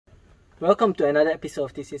Welcome to another episode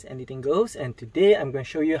of This Is Anything Goes, and today I'm going to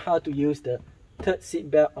show you how to use the third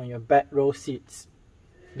seat belt on your back row seats,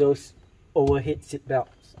 those overhead seat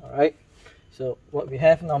belts. Alright, so what we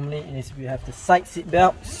have normally is we have the side seat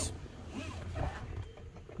belts,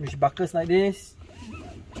 which buckles like this,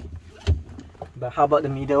 but how about the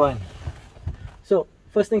middle one? So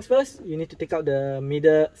first things first, you need to take out the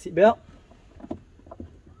middle seat belt,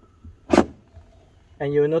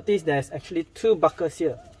 and you'll notice there's actually two buckles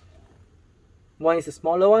here. One is the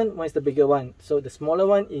smaller one is the bigger one. So the smaller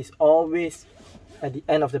one is always at the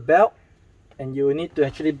end of the belt, and you will need to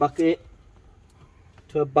actually buckle it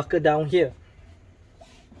to a buckle down here.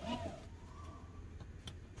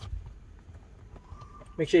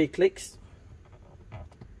 Make sure it clicks.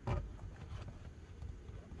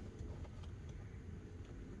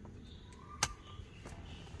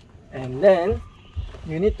 And then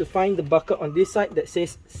you need to find the buckle on this side that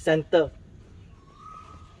says center.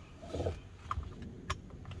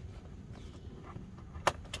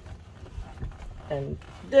 And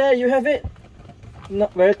there you have it.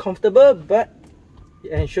 Not very comfortable, but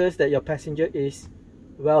it ensures that your passenger is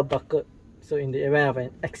well buckled. So in the event of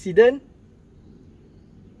an accident,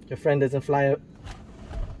 your friend doesn't fly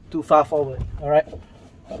too far forward. Alright.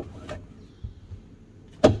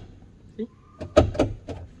 See?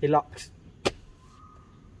 It locks.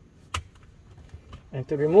 And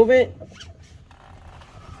to remove it,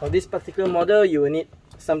 for this particular model, you will need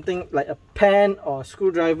something like a pen or a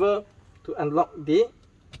screwdriver to unlock the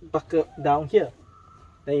buckle down here.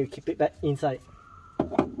 Then you keep it back inside.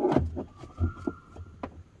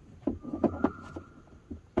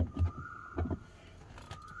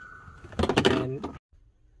 And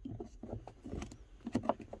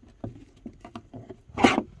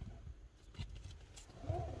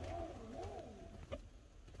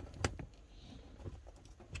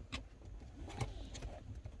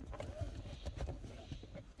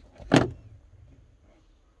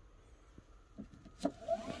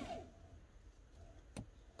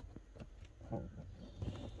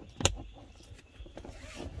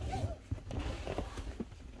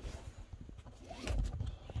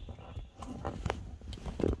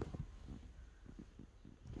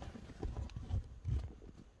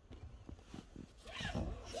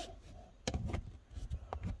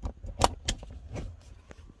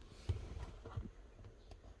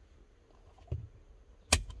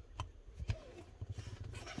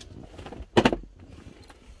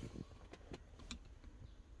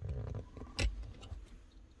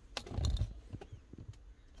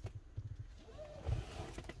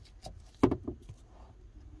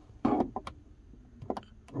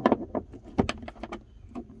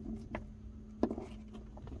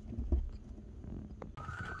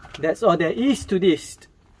that's all there is to this.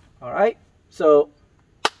 Alright, so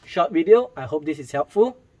short video. I hope this is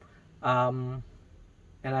helpful. And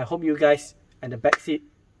I hope you guys at the back seat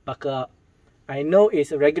buckle up. I know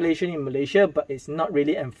it's a regulation in Malaysia, but it's not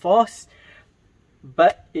really enforced.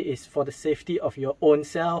 But it is for the safety of your own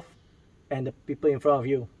self and the people in front of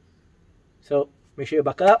you. So make sure you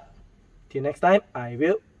buckle up. Till next time, I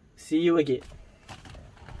will see you again.